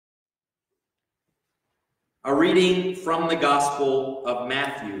A reading from the Gospel of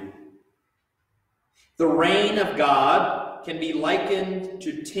Matthew. The reign of God can be likened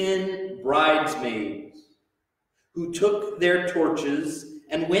to 10 bridesmaids who took their torches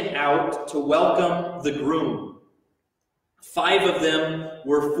and went out to welcome the groom. 5 of them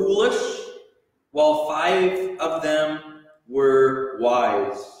were foolish, while 5 of them were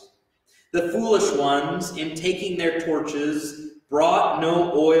wise. The foolish ones, in taking their torches, brought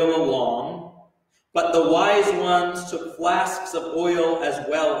no oil along, but the wise ones took flasks of oil as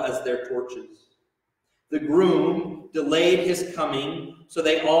well as their torches. The groom delayed his coming, so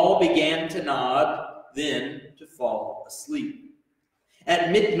they all began to nod, then to fall asleep.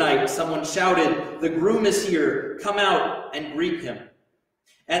 At midnight, someone shouted, "The groom is here, come out and greet him."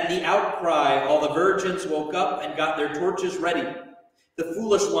 At the outcry, all the virgins woke up and got their torches ready. The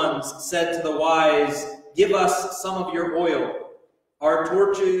foolish ones said to the wise, "Give us some of your oil. Our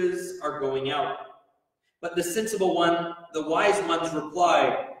torches are going out." But the wise ones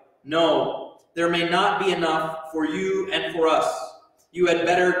replied, "No, there may not be enough for you and for us. You had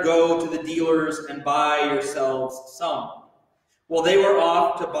better go to the dealers and buy yourselves some." While they were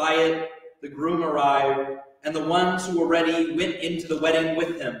off to buy it, the groom arrived, and the ones who were ready went into the wedding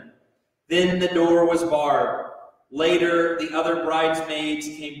with him. Then the door was barred. Later, the other bridesmaids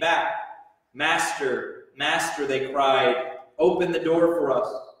came back. "Master, Master," they cried, "open the door for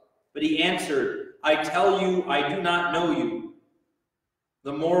us." But he answered, "I tell you, I do not know you."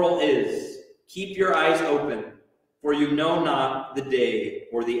 The moral is, keep your eyes open, for you know not the day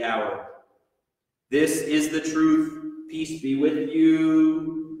or the hour. This is the truth. Peace be with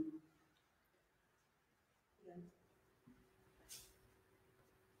you.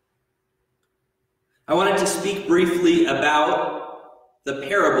 I wanted to speak briefly about the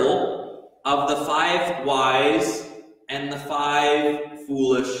parable of the 5 wise and the 5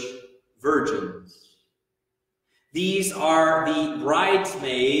 foolish virgins. These are the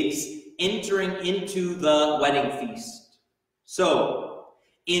bridesmaids entering into the wedding feast. So,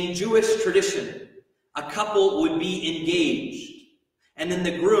 in Jewish tradition, a couple would be engaged, and then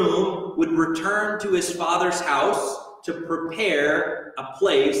the groom would return to his father's house to prepare a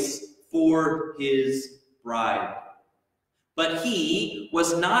place for his bride. But he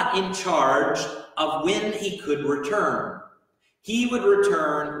was not in charge of when he could return. He would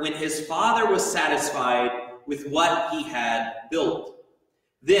return when his father was satisfied with what he had built.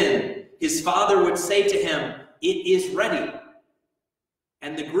 Then his father would say to him, "It is ready."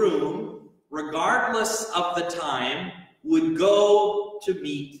 And the groom, regardless of the time, would go to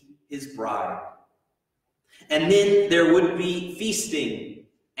meet his bride. And then there would be feasting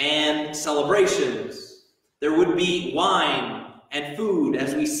and celebrations. There would be wine and food,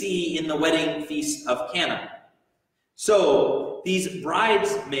 as we see in the wedding feast of Cana. So these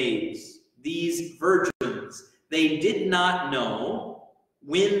bridesmaids, these virgins, they did not know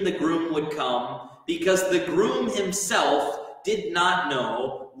when the groom would come, because the groom himself did not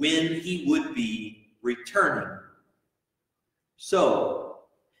know when he would be returning. So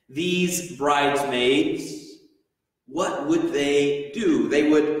these bridesmaids, what would they do? They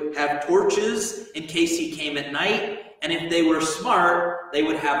would have torches in case he came at night, and if they were smart, they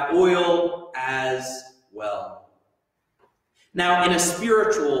would have oil as well. Now, in a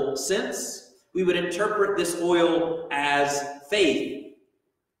spiritual sense, we would interpret this oil as faith,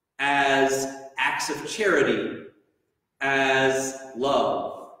 as acts of charity, as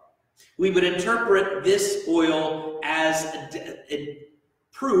love. We would interpret this oil as a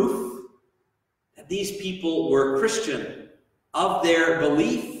proof that these people were Christian, of their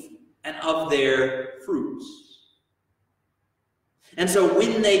belief and of their fruits. And so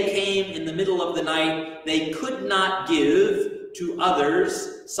when they came in the middle of the night, they could not give to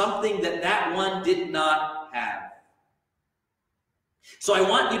others something that that one did not have. So I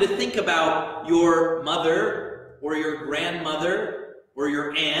want you to think about your mother or your grandmother or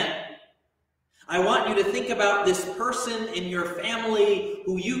your aunt. I want you to think about this person in your family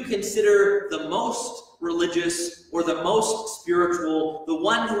who you consider the most religious or the most spiritual, the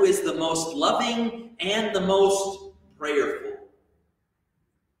one who is the most loving and the most prayerful.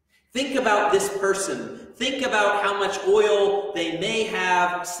 Think about this person. Think about how much oil they may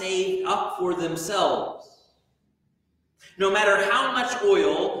have saved up for themselves. No matter how much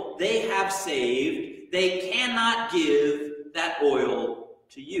oil they have saved, they cannot give that oil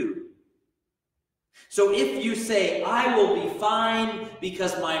to you. So if you say, "I will be fine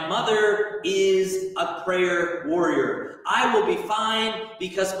because my mother is a prayer warrior. I will be fine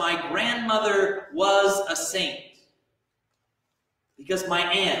because my grandmother was a saint. Because my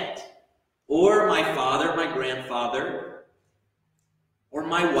aunt, or my father, my grandfather, or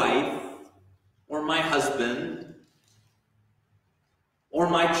my wife, or my husband or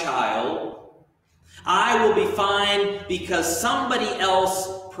my child. I will be fine because somebody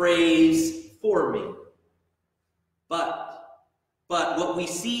else prays for me. But what we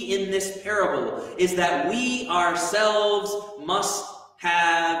see in this parable is that we ourselves must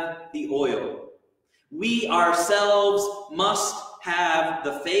have the oil. We ourselves must have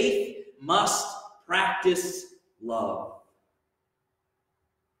the faith, must practice love.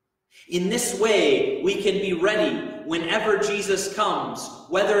 In this way, we can be ready whenever Jesus comes,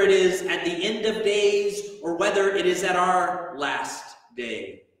 whether it is at the end of days or whether it is at our last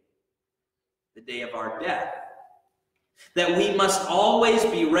day, the day of our death. That we must always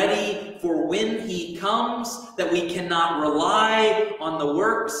be ready for when he comes, that we cannot rely on the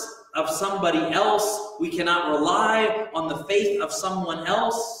works of somebody else. We cannot rely on the faith of someone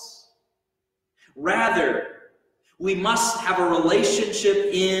else. Rather, we must have a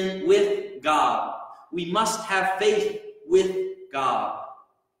relationship with God. We must have faith with God.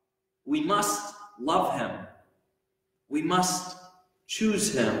 We must love him. We must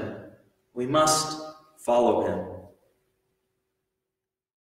choose him. We must follow him.